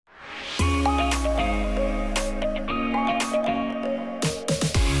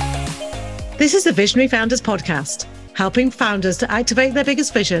This is the Visionary Founders Podcast, helping founders to activate their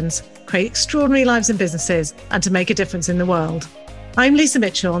biggest visions, create extraordinary lives and businesses, and to make a difference in the world. I'm Lisa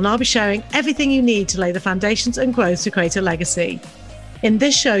Mitchell, and I'll be sharing everything you need to lay the foundations and growth to create a legacy. In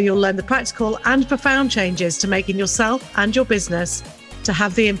this show, you'll learn the practical and profound changes to making yourself and your business to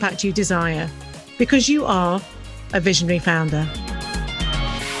have the impact you desire, because you are a visionary founder.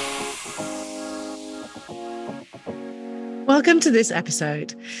 Welcome to this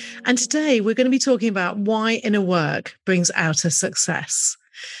episode. And today we're going to be talking about why inner work brings outer success.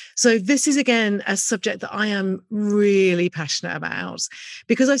 So this is, again, a subject that I am really passionate about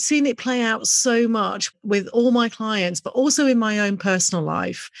because I've seen it play out so much with all my clients, but also in my own personal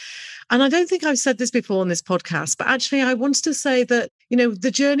life. And I don't think I've said this before on this podcast, but actually I wanted to say that,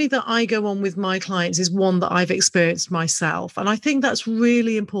 the journey that I go on with my clients is one that I've experienced myself. And I think that's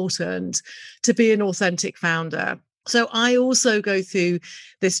really important to be an authentic founder. So I also go through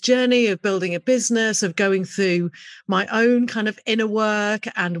this journey of building a business, of going through my own kind of inner work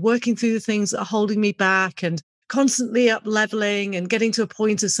and working through the things that are holding me back and constantly up leveling and getting to a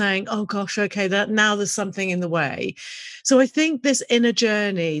point of saying, oh gosh, okay, that now there's something in the way. So I think this inner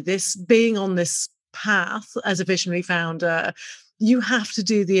journey, this being on this path as a visionary founder, you have to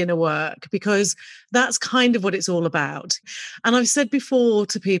do the inner work because that's kind of what it's all about. And I've said before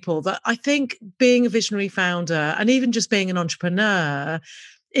to people that I think being a visionary founder and even just being an entrepreneur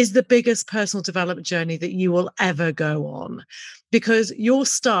is the biggest personal development journey that you will ever go on because your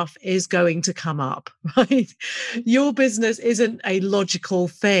stuff is going to come up, right? Your business isn't a logical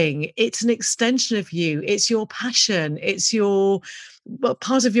thing. It's an extension of you. It's your passion. It's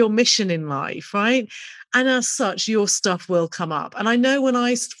part of your mission in life, right? And as such, your stuff will come up. And I know when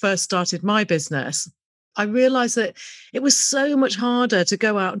I first started my business, I realized that it was so much harder to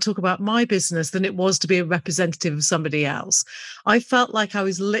go out and talk about my business than it was to be a representative of somebody else. I felt like I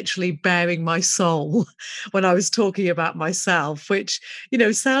was literally bearing my soul when I was talking about myself, which,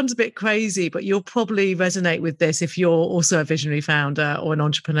 sounds a bit crazy, but you'll probably resonate with this if you're also a visionary founder or an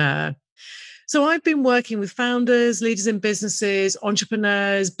entrepreneur. So I've been working with founders, leaders in businesses,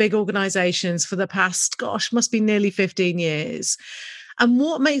 entrepreneurs, big organizations for the past, must be nearly 15 years. And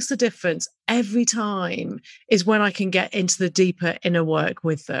what makes the difference every time is when I can get into the deeper inner work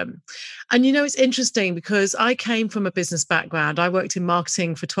with them. And, it's interesting because I came from a business background. I worked in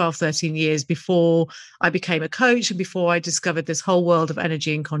marketing for 12, 13 years before I became a coach and before I discovered this whole world of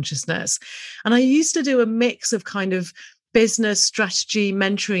energy and consciousness. And I used to do a mix of kind of business strategy,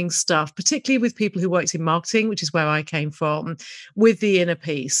 mentoring stuff, particularly with people who worked in marketing, which is where I came from, with the inner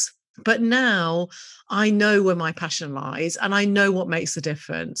piece. But now I know where my passion lies and I know what makes the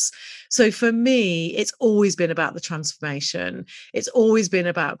difference. So for me, it's always been about the transformation. It's always been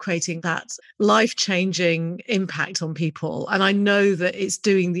about creating that life-changing impact on people. And I know that it's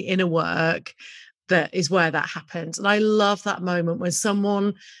doing the inner work that is where that happens. And I love that moment when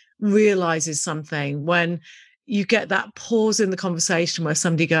someone realizes something, when you get that pause in the conversation where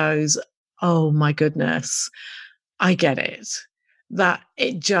somebody goes, oh my goodness, I get it. That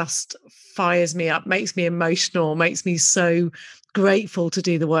it just fires me up, makes me emotional, makes me so grateful to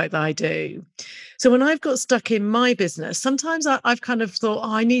do the work that I do. So when I've got stuck in my business, sometimes I've kind of thought,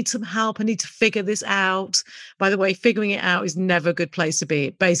 I need some help. I need to figure this out. By the way, figuring it out is never a good place to be.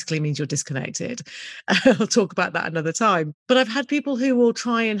 It basically means you're disconnected. I'll talk about that another time. But I've had people who will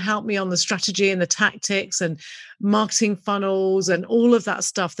try and help me on the strategy and the tactics and marketing funnels and all of that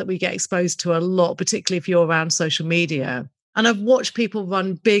stuff that we get exposed to a lot, particularly if you're around social media. And I've watched people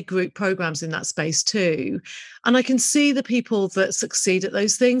run big group programs in that space too. And I can see the people that succeed at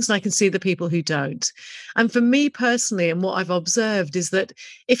those things and I can see the people who don't. And for me personally, and what I've observed is that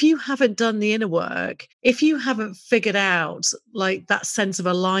if you haven't done the inner work, if you haven't figured out like that sense of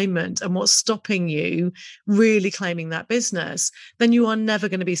alignment and what's stopping you really claiming that business, then you are never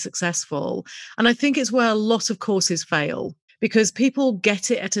going to be successful. And I think it's where a lot of courses fail. Because people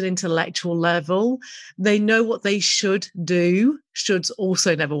get it at an intellectual level. They know what they should do. Shoulds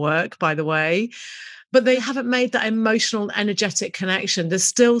also never work, by the way. But they haven't made that emotional, energetic connection. There's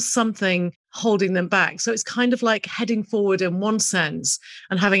still something holding them back. So it's kind of like heading forward in one sense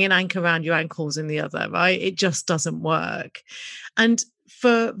and having an anchor around your ankles in the other, right? It just doesn't work. And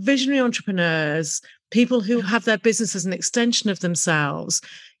for visionary entrepreneurs, people who have their business as an extension of themselves,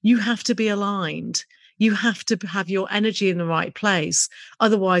 you have to be aligned. You have to have your energy in the right place.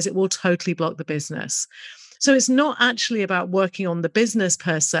 Otherwise, it will totally block the business. So it's not actually about working on the business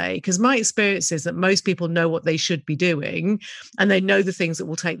per se, because my experience is that most people know what they should be doing and they know the things that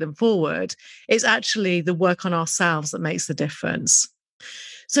will take them forward. It's actually the work on ourselves that makes the difference.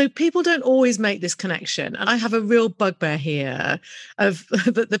 So people don't always make this connection. And I have a real bugbear here of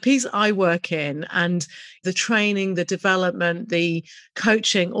the piece I work in and the training, the development, the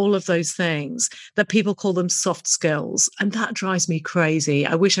coaching, all of those things that people call them soft skills. And that drives me crazy.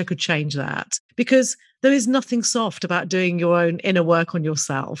 I wish I could change that because there is nothing soft about doing your own inner work on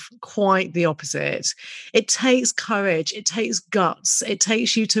yourself. Quite the opposite. It takes courage. It takes guts. It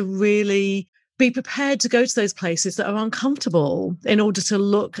takes you to really be prepared to go to those places that are uncomfortable in order to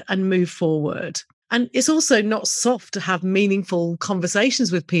look and move forward. And it's also not soft to have meaningful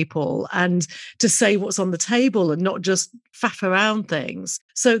conversations with people and to say what's on the table and not just faff around things.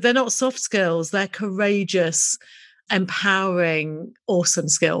 So they're not soft skills, they're courageous, empowering, awesome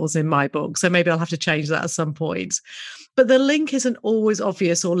skills in my book. So maybe I'll have to change that at some point. But the link isn't always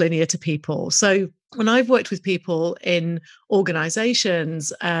obvious or linear to people. So when I've worked with people in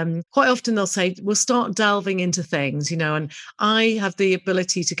organizations, quite often they'll say, we'll start delving into things, and I have the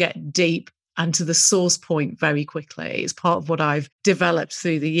ability to get deep and to the source point very quickly. It's part of what I've developed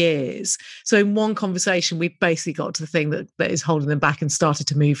through the years. So in one conversation, we basically got to the thing that is holding them back and started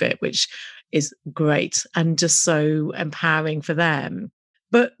to move it, which is great and just so empowering for them.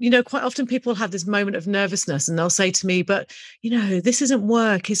 But, quite often people have this moment of nervousness and they'll say to me, but, this isn't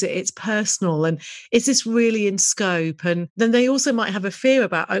work, is it? It's personal. And is this really in scope? And then they also might have a fear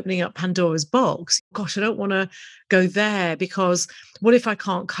about opening up Pandora's box. Gosh, I don't want to go there because what if I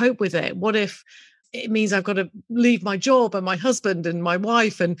can't cope with it? What if it means I've got to leave my job and my husband and my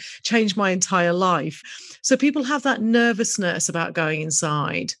wife and change my entire life? So people have that nervousness about going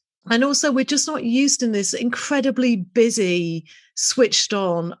inside. And also, we're just not used in this incredibly busy, switched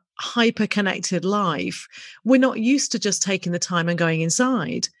on, hyper connected life. We're not used to just taking the time and going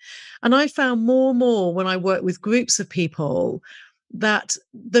inside. And I found more and more when I work with groups of people that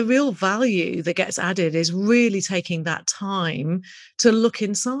the real value that gets added is really taking that time to look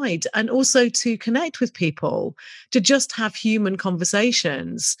inside and also to connect with people, to just have human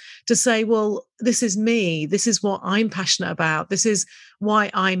conversations, to say, well, this is me. This is what I'm passionate about. This is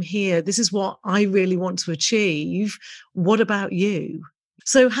why I'm here. This is what I really want to achieve. What about you?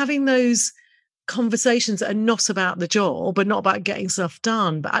 So having those conversations that are not about the job and not about getting stuff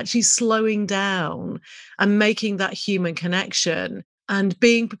done, but actually slowing down and making that human connection and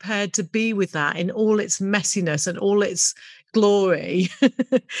being prepared to be with that in all its messiness and all its glory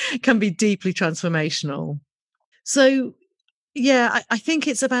can be deeply transformational. So, yeah, I think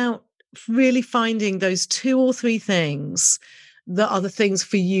it's about really finding those 2 or 3 things that are the things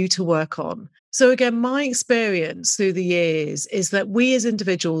for you to work on. So again, my experience through the years is that we as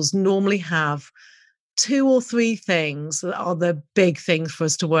individuals normally have 2 or 3 things that are the big things for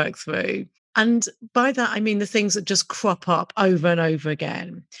us to work through. And by that, I mean the things that just crop up over and over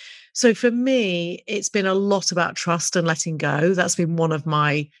again. So for me, it's been a lot about trust and letting go. That's been one of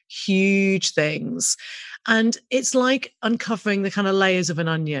my huge things. And it's like uncovering the kind of layers of an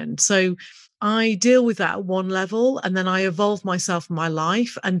onion. So I deal with that at one level and then I evolve myself in my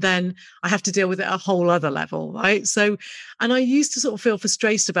life and then I have to deal with it at a whole other level, right? So, and I used to sort of feel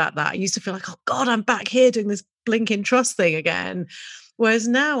frustrated about that. I used to feel like, oh God, I'm back here doing this blinking trust thing again. Whereas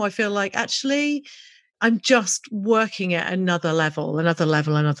now I feel like actually I'm just working at another level, another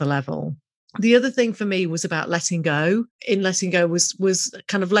level, another level. The other thing for me was about letting go. In letting go was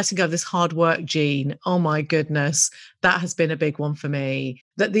kind of letting go of this hard work gene. Oh my goodness, that has been a big one for me.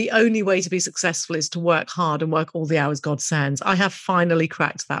 That the only way to be successful is to work hard and work all the hours God sends. I have finally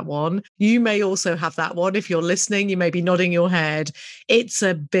cracked that one. You may also have that one. If you're listening, you may be nodding your head. It's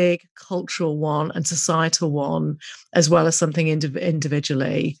a big cultural one and societal one, as well as something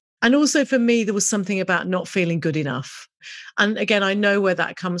individually. And also for me, there was something about not feeling good enough. And again, I know where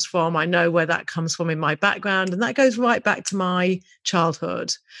that comes from. I know where that comes from in my background. And that goes right back to my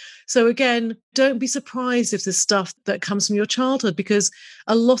childhood. So again, don't be surprised if there's stuff that comes from your childhood, because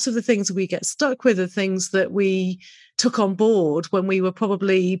a lot of the things that we get stuck with are things that we took on board when we were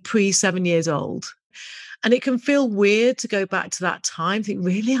probably pre-7 years old. And it can feel weird to go back to that time, think,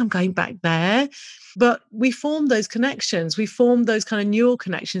 really, I'm going back there? But we formed those connections. We formed those kind of neural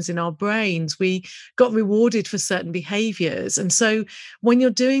connections in our brains. We got rewarded for certain behaviors. And so when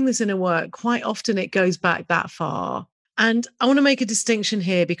you're doing this inner work, quite often it goes back that far. And I want to make a distinction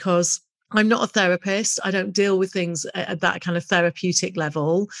here because I'm not a therapist. I don't deal with things at that kind of therapeutic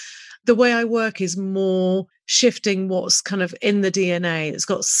level. The way I work is more shifting what's kind of in the DNA that's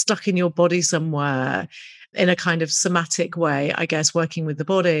got stuck in your body somewhere in a kind of somatic way, I guess, working with the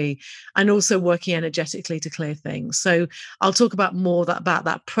body and also working energetically to clear things. So I'll talk about more about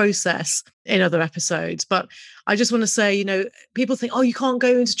that process in other episodes. But I just want to say, people think, oh, you can't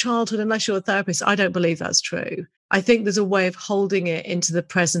go into childhood unless you're a therapist. I don't believe that's true. I think there's a way of holding it into the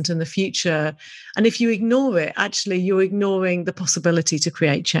present and the future. And if you ignore it, actually, you're ignoring the possibility to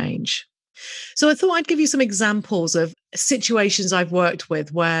create change. So I thought I'd give you some examples of situations I've worked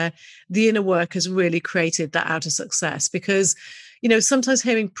with where the inner work has really created that outer success. Because, sometimes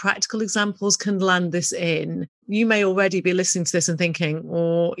hearing practical examples can land this in. You may already be listening to this and thinking,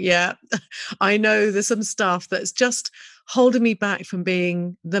 oh, yeah, I know there's some stuff that's just holding me back from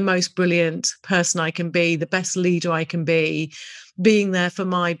being the most brilliant person I can be, the best leader I can be, being there for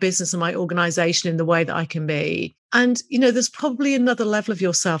my business and my organization in the way that I can be. And, there's probably another level of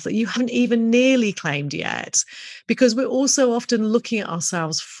yourself that you haven't even nearly claimed yet, because we're also often looking at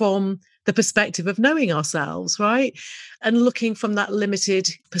ourselves from the perspective of knowing ourselves, right? And looking from that limited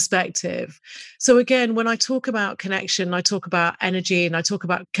perspective. So again, when I talk about connection, I talk about energy and I talk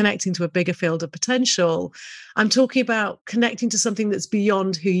about connecting to a bigger field of potential, I'm talking about connecting to something that's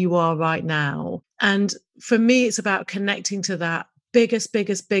beyond who you are right now. And for me, it's about connecting to that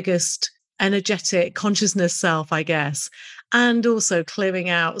biggest energetic consciousness self, I guess, and also clearing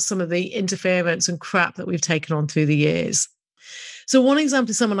out some of the interference and crap that we've taken on through the years. So one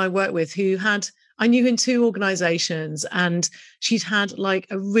example is someone I work with who I knew in two organizations, and she'd had like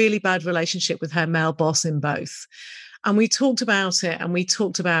a really bad relationship with her male boss in both. And we talked about it and we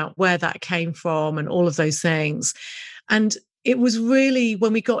talked about where that came from and all of those things. And it was really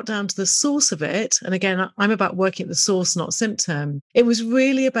when we got down to the source of it, and again, I'm about working at the source, not symptom. It was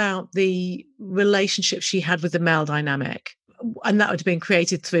really about the relationship she had with the male dynamic. And that would have been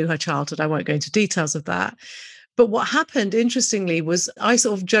created through her childhood. I won't go into details of that. But what happened, interestingly, was I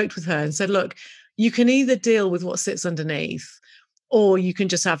sort of joked with her and said, look, you can either deal with what sits underneath, or you can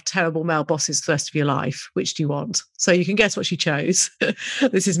just have terrible male bosses for the rest of your life. Which do you want? So you can guess what she chose.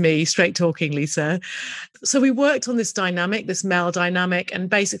 This is me, straight talking, Lisa. So we worked on this dynamic, this male dynamic, and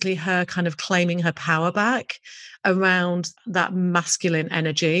basically her kind of claiming her power back around that masculine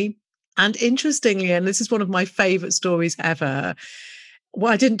energy. And interestingly, and this is one of my favorite stories ever,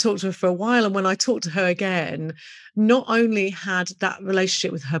 well, I didn't talk to her for a while. And when I talked to her again, not only had that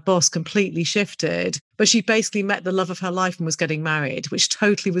relationship with her boss completely shifted, but she basically met the love of her life and was getting married, which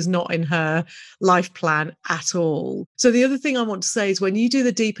totally was not in her life plan at all. So the other thing I want to say is when you do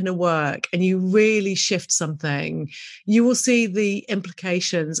the deep inner work and you really shift something, you will see the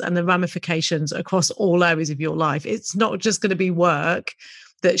implications and the ramifications across all areas of your life. It's not just going to be work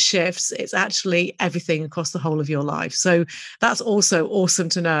that shifts, it's actually everything across the whole of your life. So that's also awesome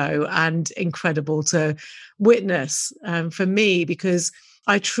to know and incredible to witness for me, because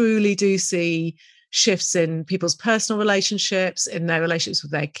I truly do see shifts in people's personal relationships, in their relationships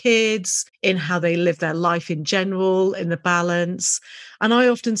with their kids, in how they live their life in general, in the balance. And I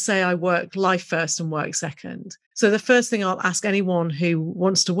often say I work life first and work second. So the first thing I'll ask anyone who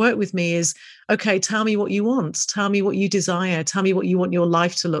wants to work with me is, okay, tell me what you want. Tell me what you desire. Tell me what you want your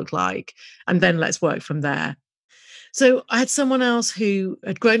life to look like. And then let's work from there. So I had someone else who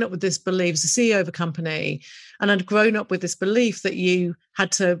had grown up with this belief, as a CEO of a company, and had grown up with this belief that you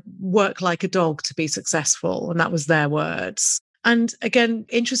had to work like a dog to be successful. And that was their words. And again,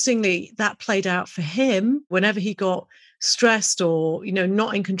 interestingly, that played out for him. Whenever he got stressed or,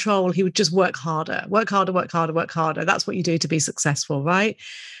 not in control, he would just work harder, work harder, work harder, work harder. That's what you do to be successful, right?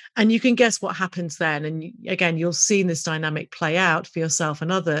 And you can guess what happens then. And again, you'll see this dynamic play out for yourself and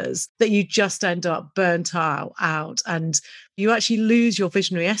others, that you just end up burnt out and you actually lose your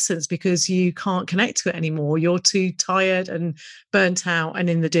visionary essence because you can't connect to it anymore. You're too tired and burnt out and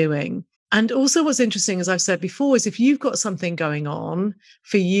in the doing. And also what's interesting, as I've said before, is if you've got something going on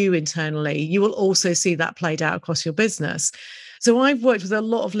for you internally, you will also see that played out across your business. So I've worked with a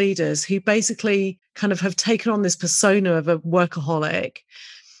lot of leaders who basically kind of have taken on this persona of a workaholic,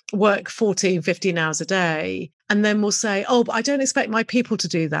 work 14, 15 hours a day, and then will say, oh, but I don't expect my people to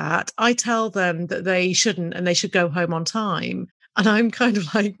do that. I tell them that they shouldn't and they should go home on time. And I'm kind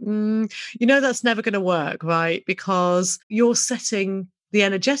of like, that's never going to work, right? Because you're setting the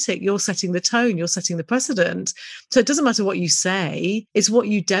energetic, you're setting the tone, you're setting the precedent. So it doesn't matter what you say, it's what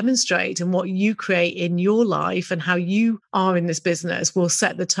you demonstrate and what you create in your life and how you are in this business will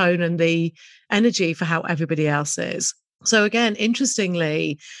set the tone and the energy for how everybody else is. So again,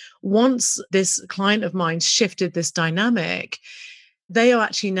 interestingly, once this client of mine shifted this dynamic, they are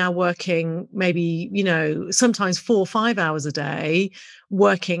actually now working maybe, sometimes 4 or 5 hours a day,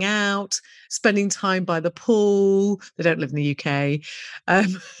 working out, spending time by the pool. They don't live in the UK.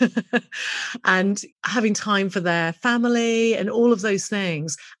 Um, and having time for their family and all of those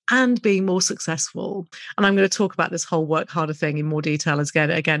things and being more successful. And I'm going to talk about this whole work harder thing in more detail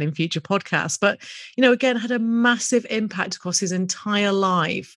again in future podcasts. But, again, had a massive impact across his entire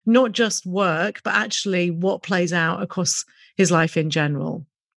life, not just work, but actually what plays out across his life in general.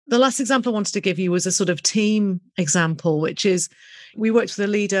 The last example I wanted to give you was a sort of team example, which is we worked with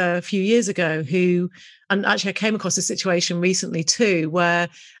a leader a few years ago and actually I came across a situation recently too, where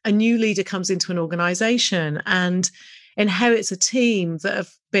a new leader comes into an organization and inherits a team that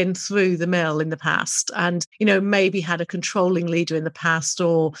have been through the mill in the past and, maybe had a controlling leader in the past,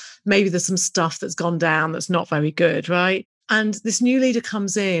 or maybe there's some stuff that's gone down that's not very good, right? And this new leader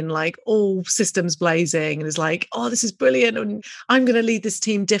comes in like all systems blazing and is like, oh, this is brilliant. And I'm going to lead this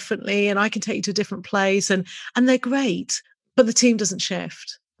team differently and I can take you to a different place. And they're great, but the team doesn't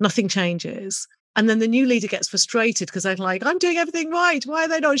shift. Nothing changes. And then the new leader gets frustrated because they're like, I'm doing everything right. Why are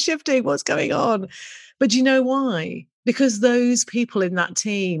they not shifting? What's going on? But do you know why? Because those people in that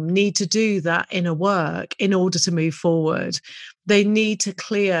team need to do that inner work in order to move forward. They need to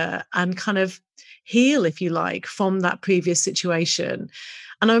clear and kind of heal, if you like, from that previous situation.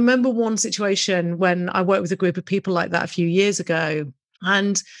 And I remember one situation when I worked with a group of people like that a few years ago.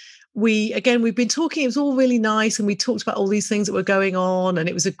 And we've been talking, it was all really nice. And we talked about all these things that were going on. And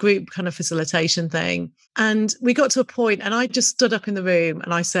it was a group kind of facilitation thing. And we got to a point and I just stood up in the room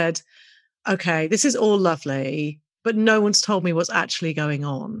and I said, okay, this is all lovely, but no one's told me what's actually going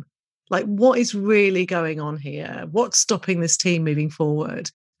on. Like, what is really going on here? What's stopping this team moving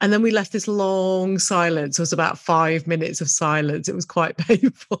forward? And then we left this long silence. It was about 5 minutes of silence. It was quite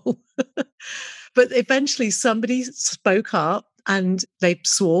painful. But eventually somebody spoke up and they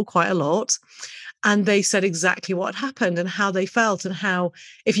swore quite a lot. And they said exactly what had happened and how they felt and how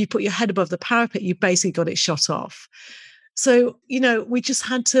if you put your head above the parapet, you basically got it shot off. So, we just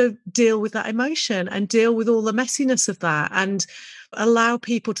had to deal with that emotion and deal with all the messiness of that and allow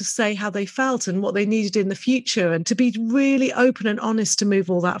people to say how they felt and what they needed in the future and to be really open and honest to move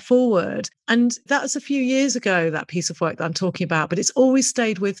all that forward. And that was a few years ago, that piece of work that I'm talking about, but it's always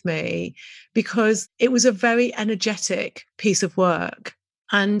stayed with me because it was a very energetic piece of work.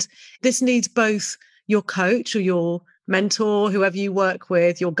 And this needs both your coach or your mentor, whoever you work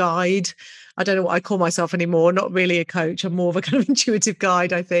with, your guide. I don't know what I call myself anymore. Not really a coach. I'm more of a kind of intuitive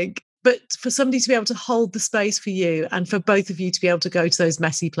guide, I think. But for somebody to be able to hold the space for you and for both of you to be able to go to those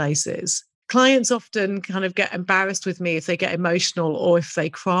messy places. Clients often kind of get embarrassed with me if they get emotional or if they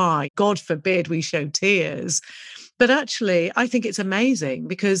cry. God forbid we show tears. But actually, I think it's amazing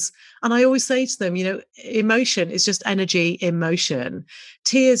because, and I always say to them, emotion is just energy in motion.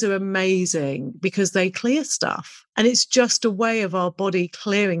 Tears are amazing because they clear stuff. And it's just a way of our body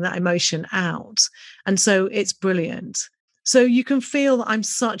clearing that emotion out. And so it's brilliant. So you can feel that I'm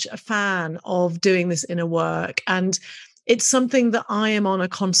such a fan of doing this inner work. And it's something that I am on a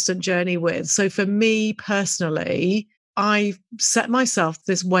constant journey with. So for me personally, I set myself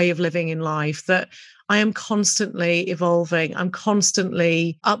this way of living in life that I am constantly evolving. I'm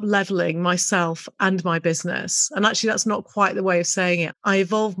constantly up-leveling myself and my business. And actually, that's not quite the way of saying it. I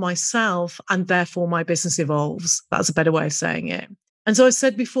evolve myself and therefore my business evolves. That's a better way of saying it. And so I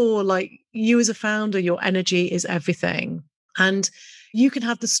said before, like you as a founder, your energy is everything. And you can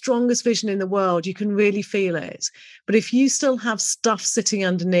have the strongest vision in the world. You can really feel it. But if you still have stuff sitting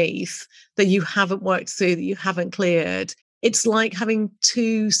underneath that you haven't worked through, that you haven't cleared, it's like having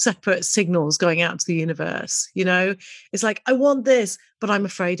two separate signals going out to the universe. It's like, I want this, but I'm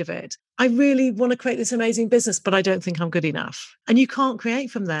afraid of it. I really want to create this amazing business, but I don't think I'm good enough. And you can't create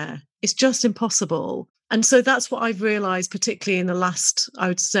from there. It's just impossible. And so that's what I've realized, particularly in the last, I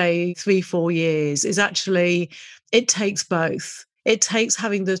would say 3-4 years, is actually it takes both. It takes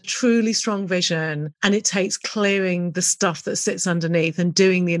having the truly strong vision and it takes clearing the stuff that sits underneath and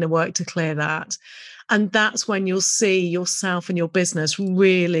doing the inner work to clear that. And that's when you'll see yourself and your business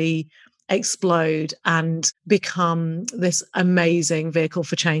really explode and become this amazing vehicle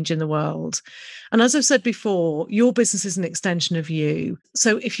for change in the world. And as I've said before, your business is an extension of you.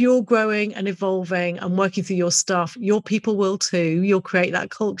 So if you're growing and evolving and working through your stuff, your people will too. You'll create that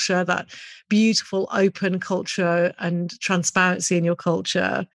culture, that beautiful open culture and transparency in your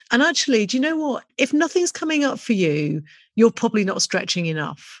culture. And actually, do you know what? If nothing's coming up for you, you're probably not stretching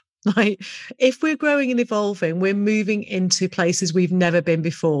enough. Like if we're growing and evolving, we're moving into places we've never been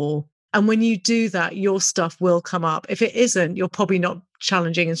before. And when you do that, your stuff will come up. If it isn't, you're probably not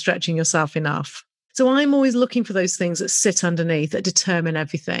challenging and stretching yourself enough. So I'm always looking for those things that sit underneath, that determine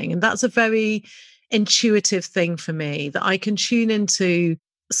everything. And that's a very intuitive thing for me, that I can tune into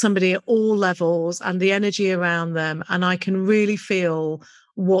somebody at all levels and the energy around them, and I can really feel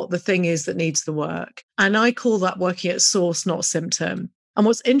what the thing is that needs the work. And I call that working at source, not symptom. And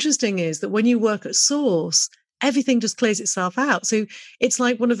what's interesting is that when you work at source, everything just clears itself out. So it's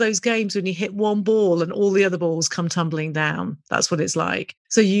like one of those games when you hit one ball and all the other balls come tumbling down. That's what it's like.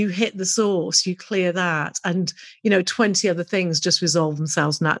 So you hit the source, you clear that, and 20 other things just resolve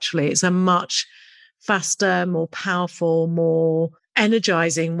themselves naturally. It's a much faster, more powerful, more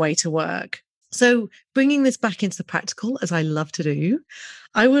energizing way to work. So bringing this back into the practical, as I love to do,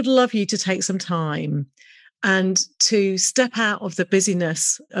 I would love you to take some time and to step out of the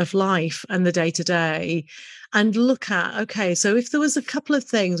busyness of life and the day-to-day and look at, okay, so if there was a couple of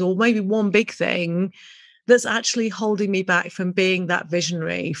things or maybe one big thing that's actually holding me back from being that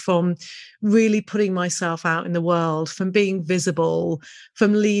visionary, from really putting myself out in the world, from being visible,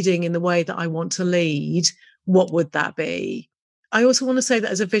 from leading in the way that I want to lead, what would that be? I also want to say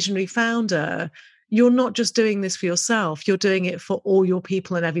that as a visionary founder, you're not just doing this for yourself, you're doing it for all your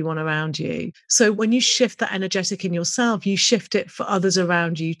people and everyone around you. So when you shift that energetic in yourself, you shift it for others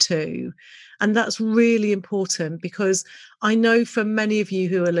around you too. And that's really important, because I know for many of you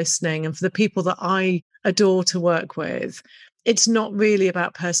who are listening and for the people that I adore to work with, it's not really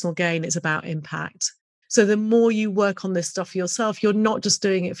about personal gain, it's about impact. So the more you work on this stuff for yourself, you're not just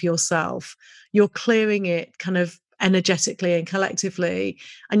doing it for yourself, you're clearing it kind of energetically and collectively,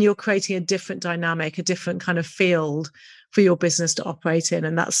 and you're creating a different dynamic, a different kind of field for your business to operate in.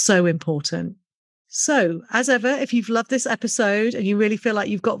 And that's so important. So as ever, if you've loved this episode and you really feel like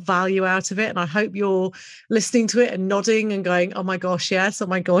you've got value out of it, and I hope you're listening to it and nodding and going, oh my gosh, yes, and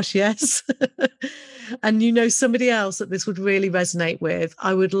somebody else that this would really resonate with,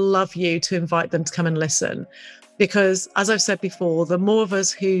 I would love you to invite them to come and listen. Because as I've said before, the more of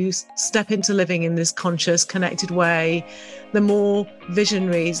us who step into living in this conscious, connected way, the more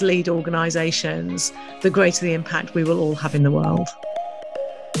visionaries lead organizations, the greater the impact we will all have in the world.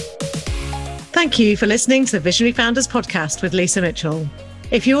 Thank you for listening to the Visionary Founders Podcast with Lisa Mitchell.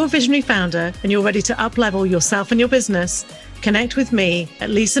 If you're a visionary founder and you're ready to up-level yourself and your business, connect with me at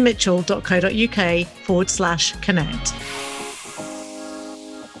lisamitchell.co.uk/connect.